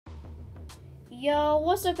Yo,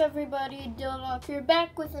 what's up everybody, Dildock here,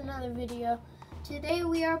 back with another video. Today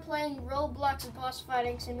we are playing Roblox Boss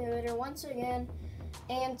Fighting Simulator once again.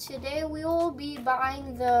 And today we will be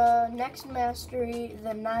buying the next mastery,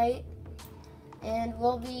 the Knight. And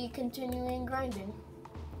we'll be continuing grinding.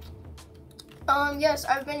 Yes,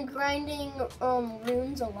 I've been grinding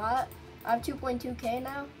runes a lot. I have 2.2k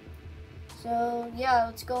now. So yeah,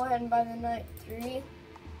 let's go ahead and buy the Knight. 3,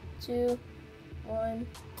 2, 1.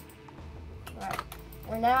 Alright,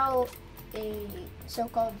 we're now a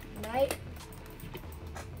so-called Knight.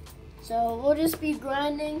 So we'll just be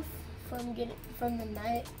grinding from the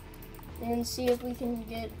Knight and see if we can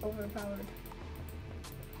get overpowered.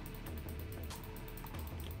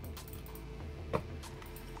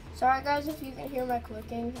 Sorry guys if you can hear my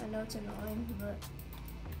clicking. I know it's annoying, but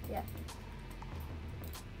yeah.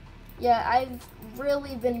 Yeah, I've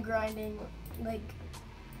really been grinding. Like,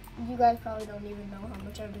 you guys probably don't even know how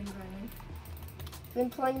much I've been grinding. Been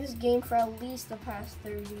playing this game for at least the past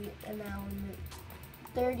 30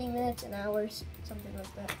 minutes and hours, something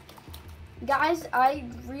like that. Guys, I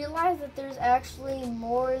realized that there's actually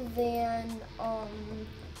more than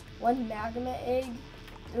one magma egg.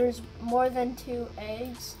 There's more than 2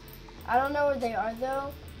 eggs. I don't know where they are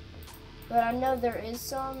though, but I know there is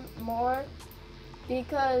some more,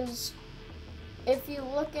 because if you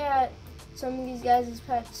look at some of these guys'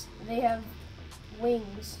 pets, they have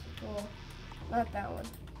wings. Well, not that one.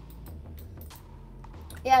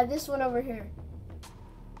 Yeah, this one over here.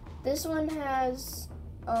 This one has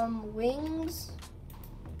wings.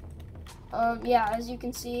 Yeah, as you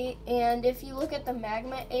can see. And if you look at the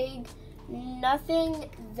magma egg, nothing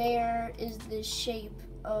there is the shape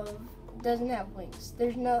of, doesn't have wings.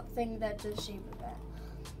 There's nothing that's the shape of that.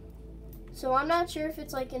 So I'm not sure if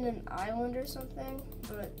it's like in an island or something,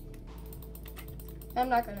 but I'm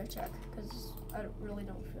not gonna check because I really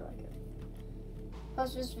don't feel like it.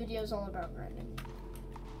 Plus, this video is all about grinding.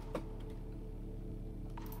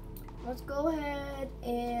 Let's go ahead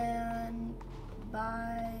and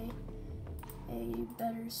buy a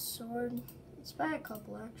better sword. Let's buy a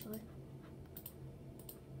couple, actually.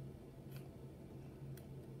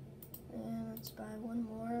 And let's buy one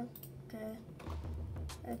more. Okay.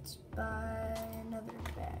 Let's buy another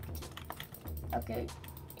bag. Okay.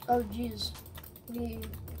 Oh, jeez. We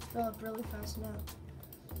fill up really fast now.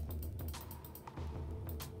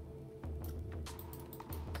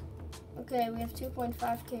 Okay, we have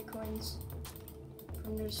 2.5k coins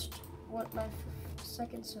from just my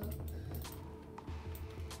second sale.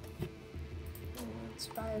 Let's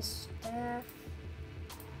buy a staff.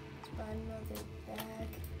 Let's buy another bag.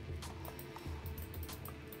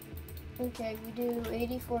 Okay, we do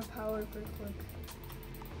 84 power per click.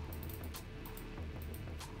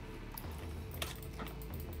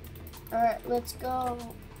 Alright, let's go.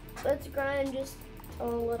 Let's grind just a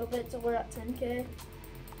little bit till we're at 10k.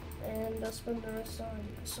 And I'll spend the rest on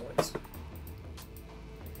swords.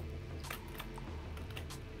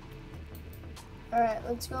 Alright,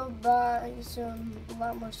 let's go buy a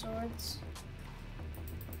lot more swords.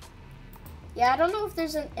 Yeah, I don't know if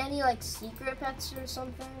there's any like secret pets or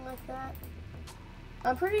something like that.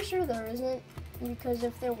 I'm pretty sure there isn't, because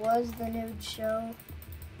if there was, then it would show.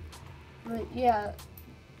 But yeah,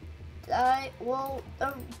 well,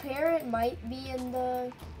 a parrot might be in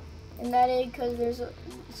that egg, because there's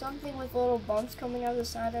something with little bumps coming out of the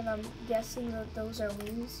side, and I'm guessing that those are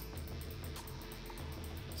wings.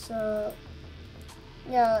 So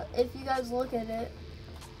yeah, if you guys look at it,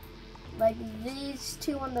 like these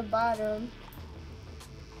two on the bottom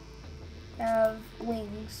have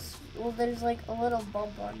wings. Well, there's like a little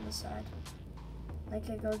bump on the side. Like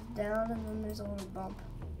it goes down and then there's a little bump.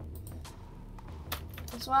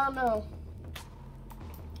 So I don't know.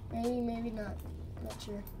 Maybe, maybe not. Not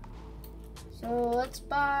sure. So let's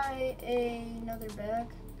buy another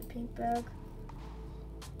bag, the pink bag.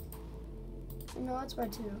 No, let's buy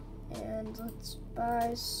 2. And let's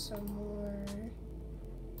buy some more.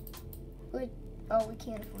 Wait, oh, we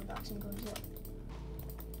can't afford boxing gloves yet.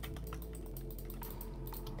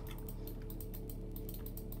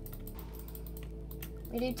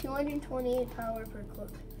 We do 228 power per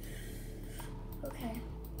click. Okay.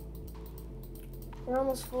 We're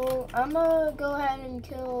almost full. I'm gonna go ahead and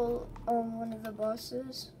kill one of the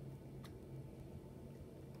bosses.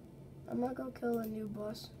 I'm gonna go kill a new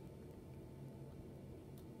boss.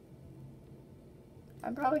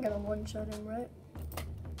 I'm probably gonna one-shot him, right?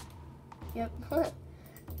 Yep.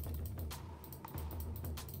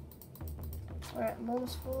 Alright, I'm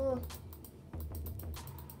almost full.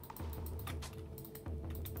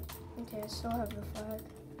 Okay, I still have the flag.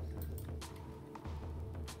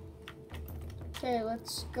 Okay,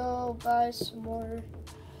 let's go buy some more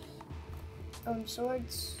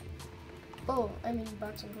swords. Oh, I mean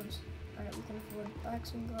boxing gloves. Alright, we can afford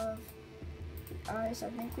boxing glove. Alright, I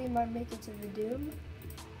think we might make it to the doom.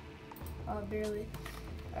 Oh, barely.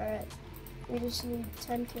 Alright, we just need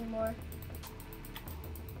 10k more.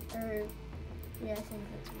 Or, yeah, I think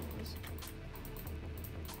that's what it is.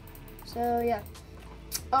 So, yeah.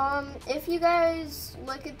 If you guys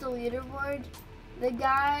look at the leaderboard, the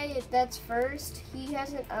guy that's first, he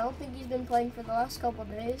hasn't, I don't think he's been playing for the last couple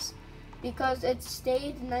days because it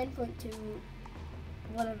stayed 9.2,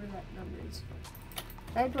 whatever that number is,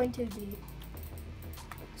 9.2D.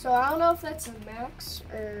 So I don't know if that's a max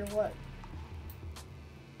or what.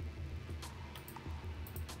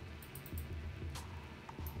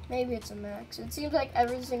 Maybe it's a max. It seems like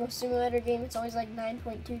every single simulator game, it's always like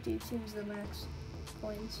 9.222 is the max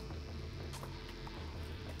points.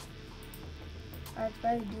 Alright,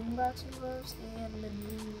 buy the Doom boxing gloves and the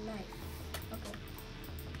new knife. Okay.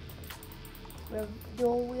 We have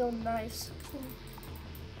dual wheel knives.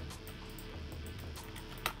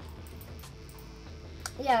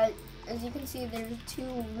 Yeah, as you can see, there's 2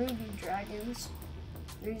 ruby dragons.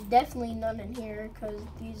 There's definitely none in here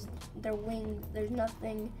because they're wings. There's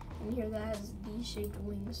nothing in here that has these shaped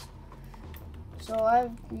wings. So I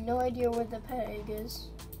have no idea where the pet egg is.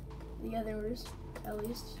 The others, at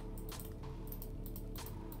least.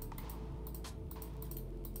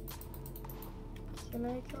 Can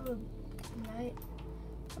I kill the knight?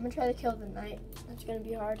 I'm gonna try to kill the knight. That's gonna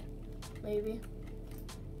be hard. Maybe.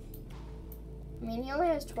 I mean, he only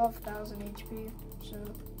has 12,000 HP, so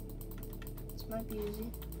this might be easy.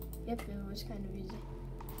 Yep, it was kind of easy.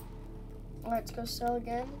 Alright, let's go sell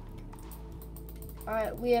again.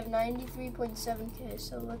 Alright, we have 93.7k,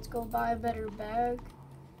 so let's go buy a better bag.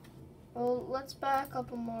 Well, let's buy a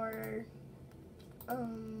couple more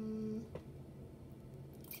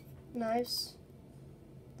knives.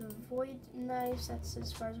 The void knives, that's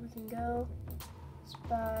as far as we can go. Let's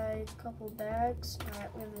buy a couple bags.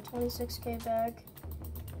 Alright, we have the 26k bag.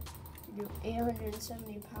 We do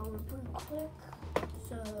 870 power per click.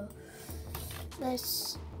 So,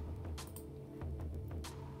 nice.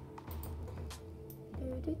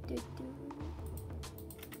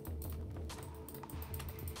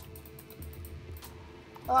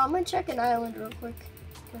 Oh, I'm gonna check an island real quick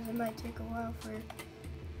because it might take a while for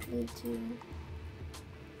me to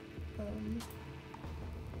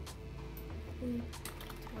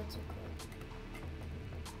what's it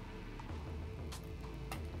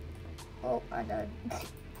called? Oh, I died.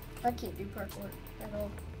 I can't do parkour at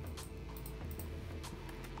all.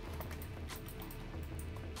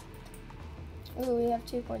 Oh, we have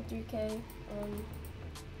 2.3k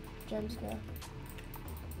gems now.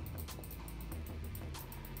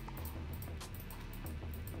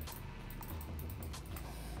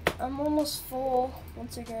 I'm almost full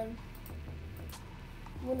once again.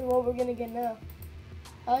 Wonder what we're gonna get now.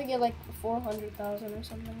 I'll get like 400,000 or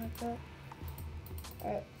something like that.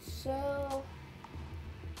 Alright, so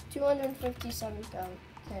 257k.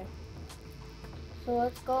 Okay. So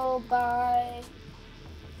let's go buy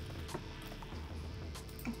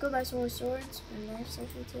some more swords and knives, I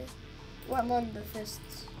should say. Well, I'm on the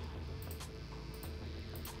fists.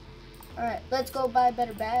 Alright, let's go buy a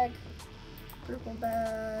better bag. Purple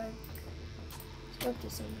bag. Let's go up to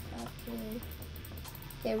 75k.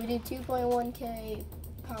 Okay, we did 2.1k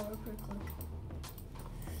power per click.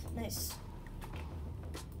 Nice.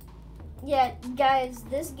 Yeah, guys,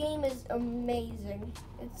 this game is amazing.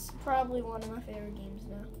 It's probably one of my favorite games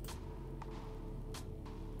now.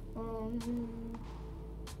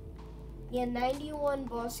 Yeah, 91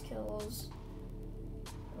 boss kills,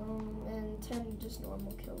 and 10 just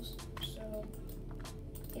normal kills. So,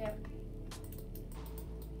 yeah.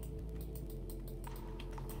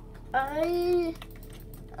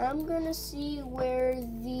 I'm gonna see where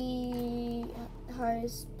the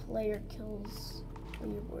highest player kills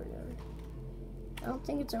leaderboard are. I don't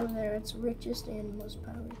think it's over there. It's richest and most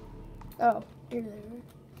powered. Oh, here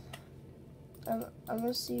they are. I'm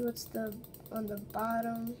gonna see what's on the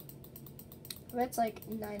bottom. That's like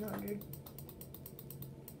 900.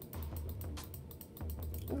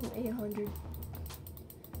 Ooh, 800.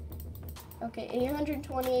 Okay,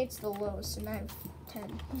 828's the lowest, and I have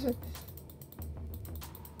 10.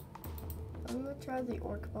 I'm gonna try the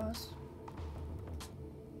orc boss.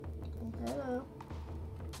 Oh, hello.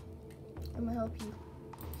 I'm gonna help you.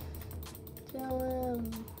 Kill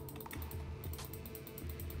him.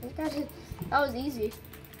 That was easy.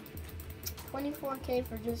 24k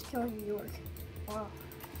for just killing the orc. Wow.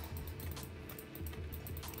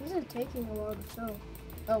 This is taking a while to fill.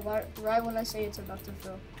 Oh, right when I say it's about to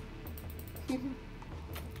fill.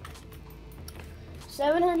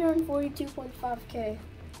 $742.5K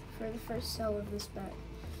for the first sell of this bet.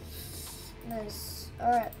 Nice.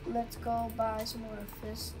 Alright, let's go buy some more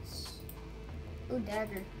fists. Ooh,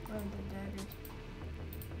 dagger. Run the daggers.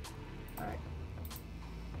 Alright.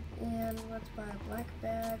 And let's buy a black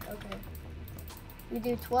bag. Okay. We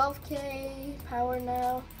do 12K power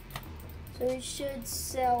now. So it should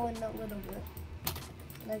sell in a little bit.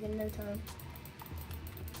 Like in no time.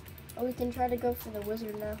 Oh, we can try to go for the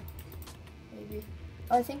wizard now. Maybe.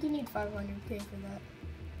 Oh, I think you need 500K for that.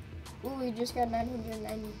 Ooh, we just got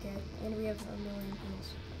 990K. And we have a million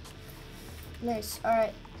coins. Nice.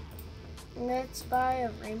 Alright. Let's buy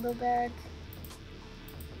a rainbow bag.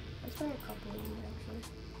 Let's buy a couple of these actually.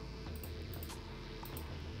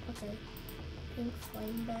 Okay. Pink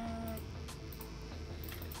flame bag.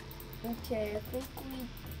 Okay, I think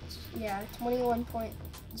yeah,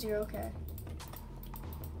 21.0K.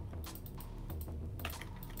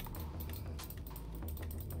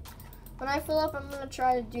 When I fill up, I'm gonna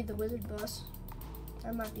try to do the wizard boss.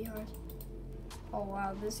 That might be hard. Oh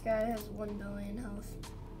wow, this guy has 1 billion health.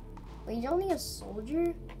 Wait, he's only a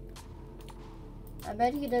soldier? I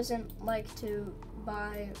bet he doesn't like to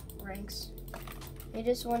buy ranks. He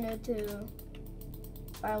just wanted to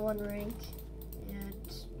buy 1 rank,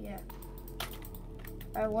 and yeah.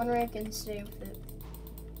 Buy 1 rank and stay with it.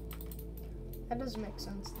 That doesn't make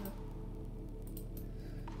sense though.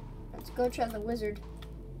 Let's go try the wizard.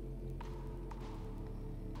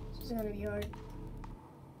 This is gonna be hard.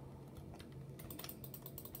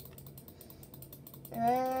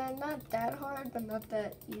 Not that hard, but not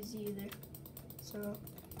that easy either. So,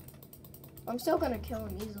 I'm still gonna kill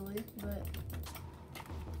him easily, but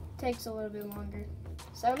it takes a little bit longer.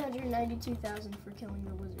 792,000 for killing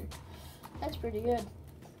the wizard. That's pretty good.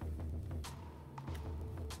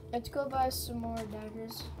 Let's go buy some more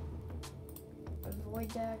daggers. A void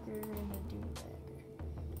dagger and a doom dagger.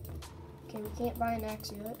 Okay, we can't buy an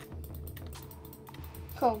axe yet.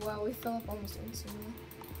 Oh wow, we fill up almost instantly.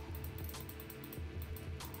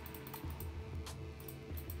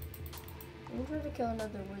 I'm trying to kill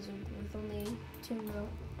another wizard with only 2 mil.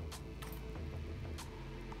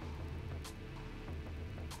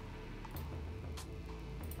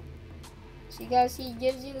 So you guys, he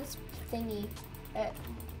gives you this thingy that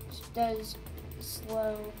does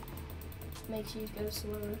slow, makes you go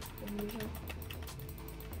slower than usual.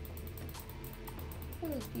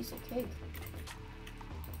 Look at this piece of cake.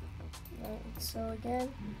 Alright, so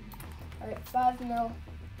again, alright, 5 mil.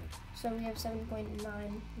 So we have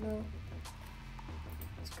 7.9 mil.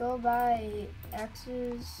 Let's go buy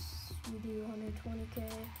axes. We do 120K.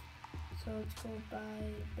 So let's go buy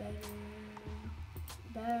better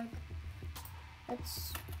bag.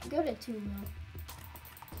 Let's go to 2 mil.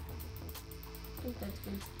 I think that's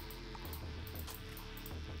good.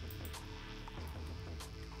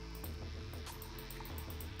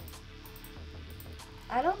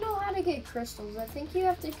 I don't know how to get crystals. I think you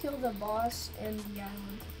have to kill the boss and the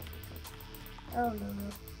island. I don't know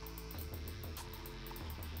though.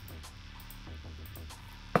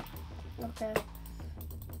 Okay.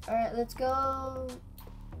 Alright, let's go.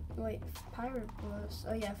 Wait, pirate boss.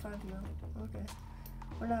 Oh yeah, 5 mil. Okay.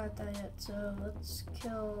 We're not at that yet, so let's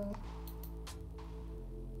kill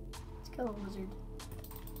a wizard.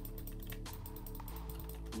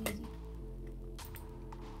 Easy.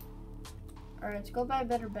 Alright, let's go buy a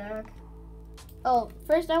better bag. Oh,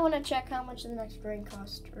 first I want to check how much the next rank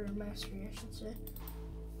cost, or mastery I should say.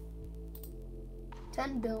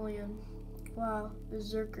 10 billion. Wow,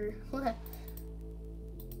 berserker.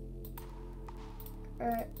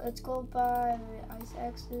 Alright, let's go buy the ice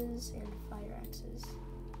axes and fire axes.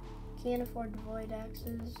 Can't afford void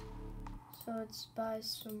axes, so let's buy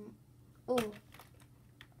some. Oh,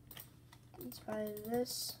 let's buy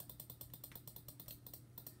this.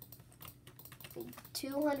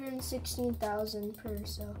 216,000 per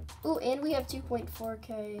cell. Oh, and we have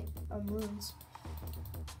 2.4K runes.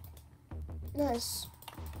 Nice.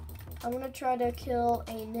 I'm gonna try to kill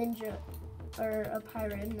a ninja or a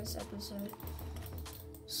pirate in this episode.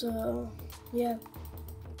 So, yeah.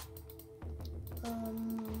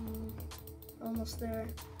 Almost there.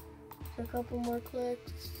 So a couple more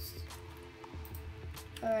clicks.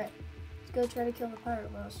 Alright, let's go try to kill the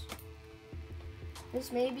pirate boss.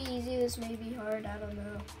 This may be easy, this may be hard, I don't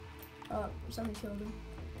know. Oh, someone killed him.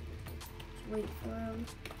 Just wait for him.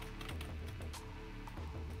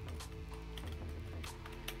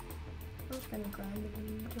 I'm just gonna grind it in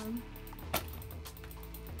the meantime.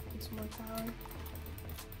 Get some more power.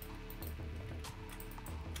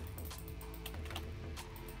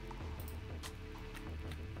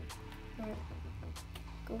 Alright,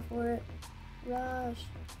 go for it. Rush.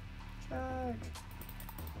 Charge.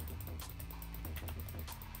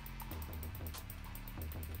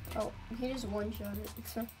 Oh, he just one-shot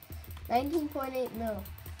it. 19.8 mil.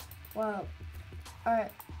 Wow.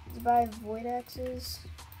 Alright, let's buy void axes.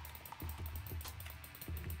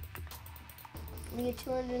 We get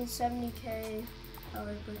 270k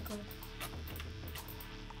power quickly.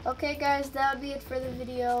 Okay guys, that would be it for the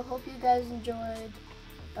video. Hope you guys enjoyed.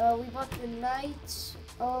 We bought the Knight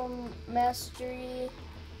Mastery,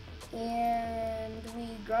 and we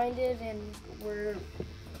grinded, and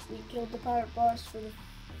we killed the pirate boss for the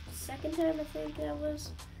second time, I think that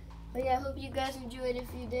was. But yeah, I hope you guys enjoyed. If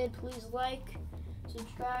you did, please like,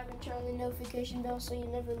 subscribe, and turn on the notification bell so you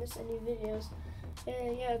never miss any videos.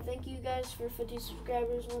 And yeah, thank you guys for 50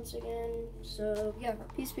 subscribers once again. So yeah,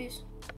 peace.